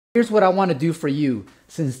Here's what I want to do for you.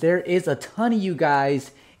 Since there is a ton of you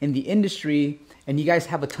guys in the industry and you guys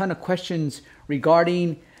have a ton of questions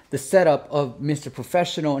regarding the setup of Mr.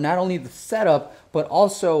 Professional, not only the setup, but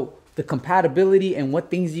also the compatibility and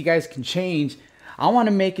what things you guys can change, I want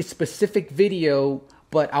to make a specific video,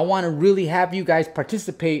 but I want to really have you guys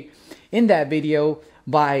participate in that video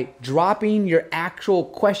by dropping your actual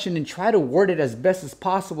question and try to word it as best as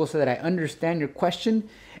possible so that I understand your question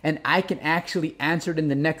and I can actually answer it in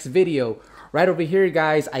the next video. Right over here,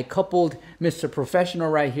 guys, I coupled Mr. Professional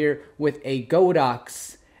right here with a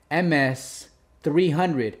Godox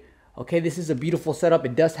MS300. Okay, this is a beautiful setup.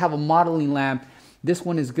 It does have a modeling lamp. This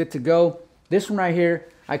one is good to go. This one right here,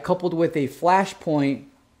 I coupled with a Flashpoint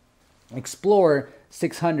Explorer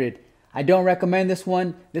 600. I don't recommend this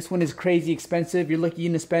one. This one is crazy expensive. You're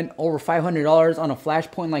looking to spend over $500 on a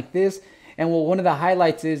Flashpoint like this. And well, one of the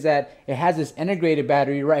highlights is that it has this integrated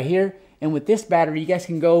battery right here. And with this battery, you guys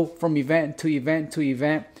can go from event to event to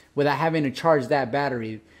event without having to charge that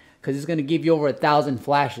battery, because it's going to give you over 1,000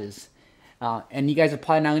 flashes. And you guys are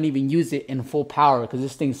probably not going to even use it in full power because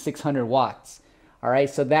this thing's 600 watts. All right,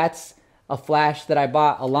 so that's a flash that I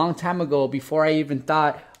bought a long time ago before I even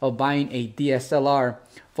thought of buying a DSLR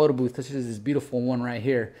photo booth. This is this beautiful one right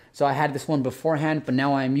here. So I had this one beforehand, but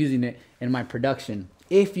now I'm using it in my production.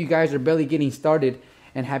 If you guys are barely getting started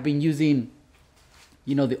and have been using,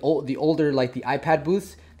 you know, the older, like the iPad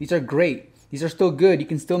booths, these are great. These are still good. You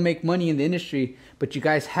can still make money in the industry, but you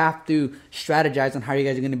guys have to strategize on how you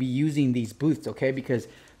guys are going to be using these booths, okay? Because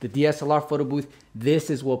the DSLR photo booth, this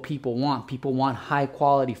is what people want. People want high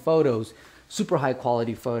quality photos, super high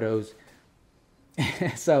quality photos.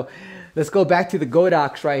 So let's go back to the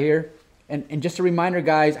Godox right here. And just a reminder,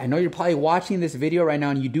 guys, I know you're probably watching this video right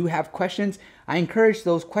now and you do have questions. I encourage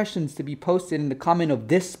those questions to be posted in the comment of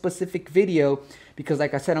this specific video, because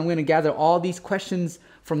like I said, I'm going to gather all these questions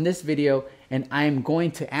from this video and I'm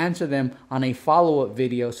going to answer them on a follow-up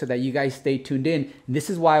video so that you guys stay tuned in. And this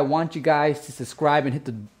is why I want you guys to subscribe and hit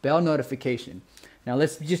the bell notification. Now,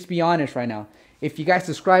 let's just be honest right now. If you guys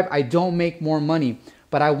subscribe, I don't make more money,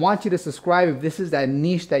 but I want you to subscribe if this is that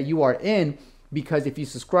niche that you are in, because if you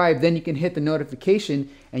subscribe, then you can hit the notification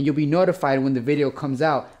and you'll be notified when the video comes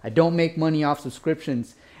out. I don't make money off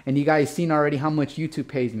subscriptions. And you guys seen already how much YouTube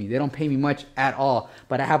pays me. They don't pay me much at all.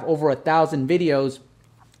 But I have over 1,000 videos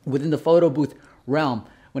within the photo booth realm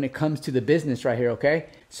when it comes to the business right here, okay?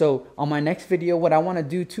 So on my next video, what I want to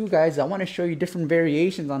do too, guys, I want to show you different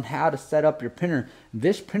variations on how to set up your printer.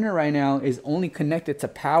 This printer right now is only connected to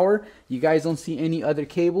power. You guys don't see any other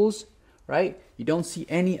cables, right? You don't see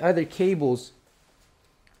any other cables.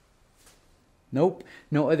 Nope,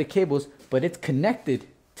 no other cables, but it's connected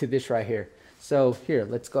to this right here. So here,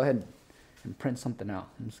 let's go ahead and print something out.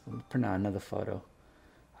 I'm just going to print out another photo.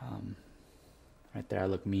 Right there, I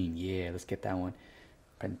look mean. Yeah, let's get that one.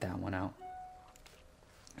 Print that one out.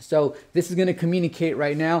 So this is going to communicate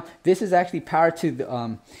right now. This is actually powered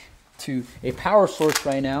to a power source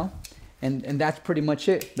right now. And that's pretty much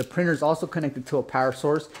it. The printer is also connected to a power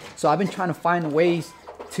source. So I've been trying to find ways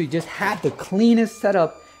to just have the cleanest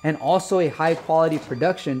setup and also a high quality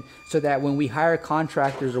production, so that when we hire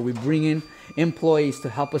contractors or we bring in employees to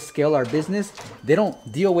help us scale our business, they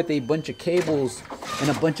don't deal with a bunch of cables and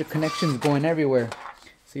a bunch of connections going everywhere.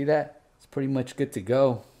 See that? It's pretty much good to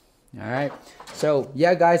go. All right. So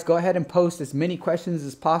yeah, guys, go ahead and post as many questions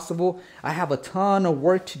as possible. I have a ton of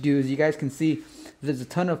work to do. As you guys can see, there's a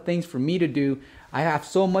ton of things for me to do. I have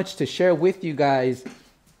so much to share with you guys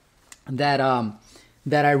that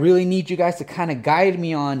I really need you guys to kind of guide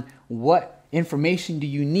me on what information do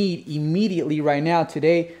you need immediately right now.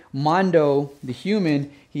 Today, Mondo, the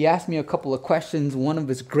human, he asked me a couple of questions. One of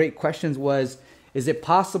his great questions was, is it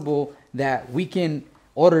possible that we can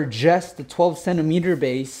order just the 12 centimeter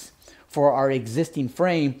base for our existing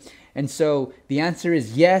frame? And so the answer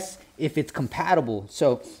is yes, if it's compatible.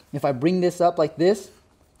 So if I bring this up like this,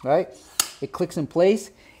 right, it clicks in place.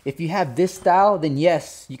 If you have this style, then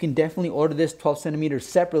yes, you can definitely order this 12 centimeters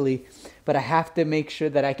separately, but I have to make sure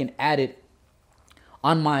that I can add it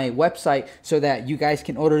on my website so that you guys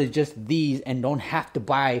can order just these and don't have to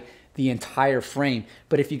buy the entire frame.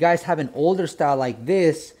 But if you guys have an older style like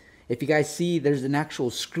this, if you guys see, there's an actual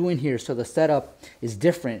screw in here, so the setup is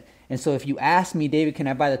different. And so if you ask me, David, can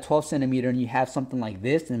I buy the 12 centimeter and you have something like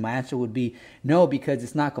this? Then my answer would be no, because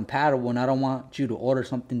it's not compatible and I don't want you to order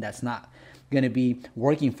something that's not going to be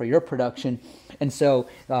working for your production. And so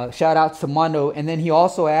shout out to Mondo. And then he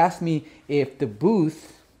also asked me if the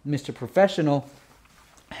booth, Mr. Professional,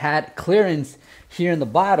 had clearance here in the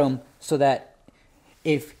bottom, so that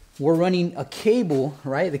if we're running a cable,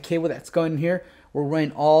 right, the cable that's going here, we're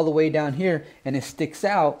running all the way down here and it sticks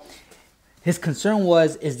out. His concern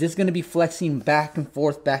was, is this going to be flexing back and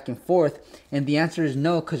forth, back and forth? And the answer is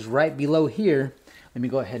no, because right below here, let me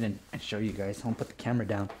go ahead and show you guys. I'm going to put the camera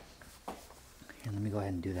down. Here, let me go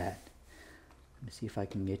ahead and do that. Let me see if I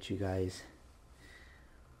can get you guys.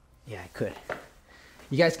 Yeah, I could.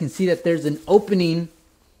 You guys can see that there's an opening.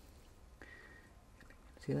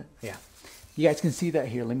 See that? Yeah. You guys can see that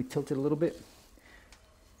here. Let me tilt it a little bit.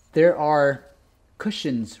 There are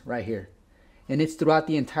cushions right here, and it's throughout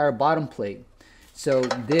the entire bottom plate. So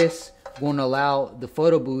this won't allow the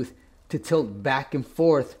photo booth to tilt back and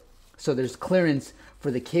forth. So there's clearance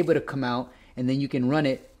for the cable to come out, and then you can run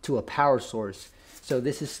it to a power source. So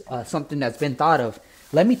this is something that's been thought of.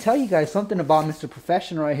 Let me tell you guys something about Mr.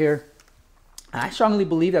 Professional right here. I strongly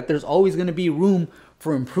believe that there's always going to be room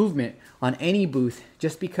for improvement on any booth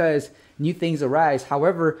just because new things arise.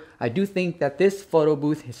 However, I do think that this photo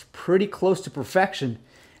booth is pretty close to perfection.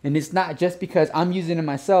 And it's not just because I'm using it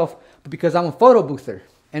myself, but because I'm a photo boother.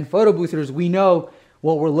 And photo boothers, we know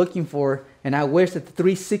what we're looking for. And I wish that the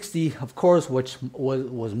 360, of course, which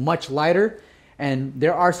was much lighter. And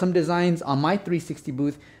there are some designs on my 360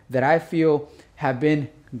 booth that I feel have been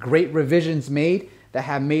great revisions made that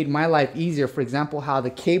have made my life easier. For example, how the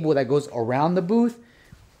cable that goes around the booth,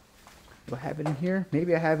 do I have it in here?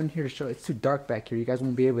 Maybe I have it in here to show. It's too dark back here. You guys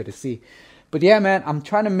won't be able to see. But yeah, man, I'm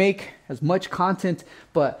trying to make as much content,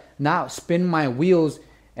 but not spin my wheels.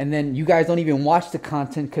 And then you guys don't even watch the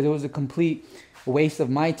content because it was a complete waste of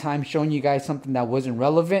my time showing you guys something that wasn't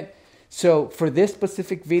relevant. So for this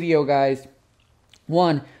specific video, guys,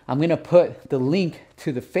 one, I'm going to put the link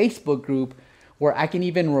to the Facebook group where I can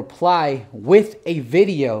even reply with a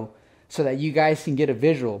video so that you guys can get a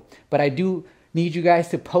visual. But I do need you guys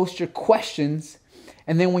to post your questions.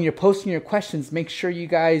 And then when you're posting your questions, make sure you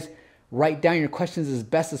guys write down your questions as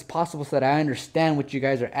best as possible so that I understand what you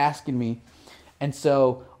guys are asking me. And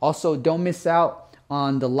so also don't miss out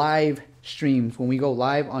on the live streams when we go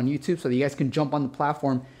live on YouTube so that you guys can jump on the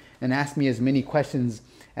platform and ask me as many questions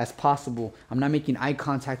as possible. I'm not making eye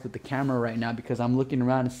contact with the camera right now because I'm looking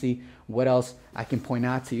around to see what else I can point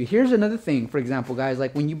out to you. Here's another thing, for example, guys,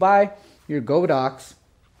 like when you buy your Godox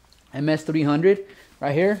MS300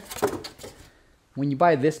 right here, when you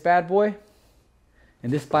buy this bad boy,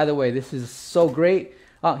 and this, by the way, this is so great.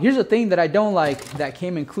 Here's a thing that I don't like that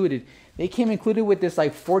came included. They came included with this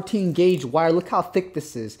like 14 gauge wire. Look how thick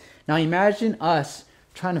this is. Now imagine us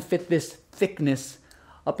trying to fit this thickness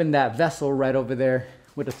up in that vessel right over there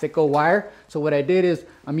with a thick old wire. So what I did is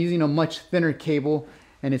I'm using a much thinner cable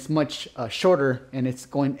and it's much shorter, and it's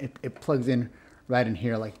going, it plugs in right in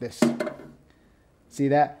here like this. See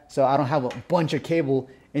that? So I don't have a bunch of cable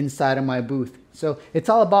inside of my booth. So it's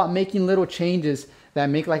all about making little changes that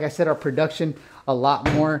make, like I said, our production a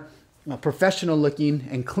lot more professional looking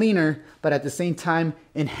and cleaner, but at the same time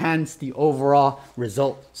enhance the overall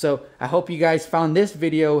result. So I hope you guys found this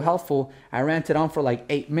video helpful. I ranted on for like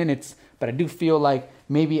 8 minutes, but I do feel like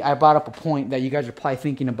maybe I brought up a point that you guys are probably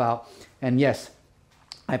thinking about. And yes,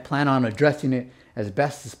 I plan on addressing it as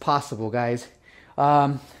best as possible, guys.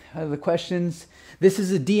 The questions. This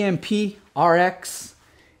is a DMP RX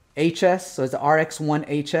HS, so it's the RX1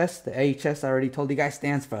 HS. The HS, I already told you guys,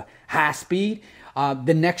 stands for high speed.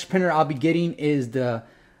 The next printer I'll be getting is the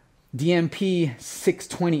DMP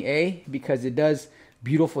 620A because it does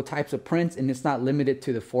beautiful types of prints, and it's not limited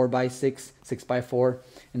to the 4x6, 6x4,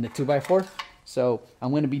 and the 2x4. So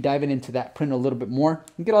I'm going to be diving into that print a little bit more.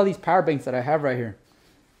 Look at all these power banks that I have right here.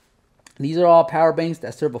 These are all power banks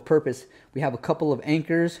that serve a purpose. We have a couple of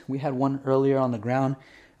anchors. We had one earlier on the ground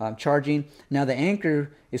charging. Now the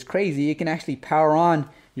anchor is crazy. It can actually power on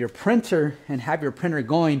your printer and have your printer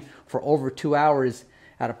going for over 2 hours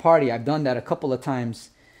at a party. I've done that a couple of times.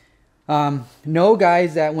 Know,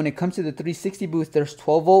 guys, that when it comes to the 360 booth, there's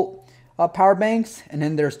 12 volt power banks, and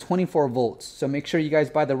then there's 24 volts. So make sure you guys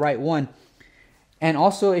buy the right one. And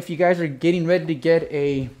also, if you guys are getting ready to get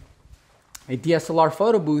a DSLR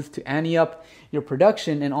photo booth to ante up your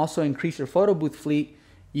production and also increase your photo booth fleet,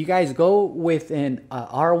 you guys go with an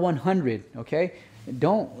R100, okay?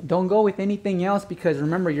 Don't go with anything else, because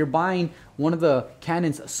remember, you're buying one of the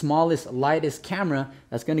Canon's smallest, lightest camera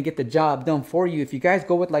that's going to get the job done for you. If you guys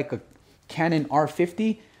go with like a Canon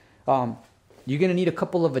R50, you're going to need a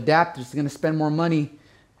couple of adapters. You're going to spend more money,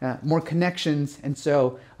 more connections, and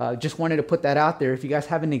so just wanted to put that out there. If you guys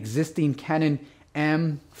have an existing Canon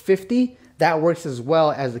M50, that works as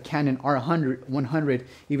well as the Canon R100,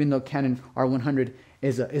 even though Canon R100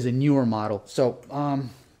 is a newer model. So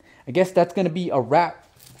I guess that's going to be a wrap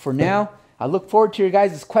for now. I look forward to your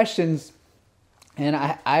guys' questions, and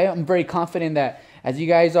I am very confident that As you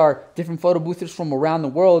guys are different photo boothers from around the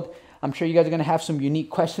world, I'm sure you guys are going to have some unique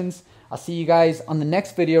questions. I'll see you guys on the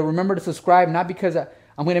next video. Remember to subscribe, not because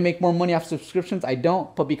I'm going to make more money off subscriptions. I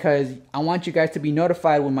don't, but because I want you guys to be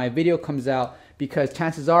notified when my video comes out, because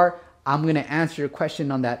chances are I'm going to answer your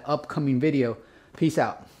question on that upcoming video. Peace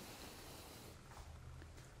out.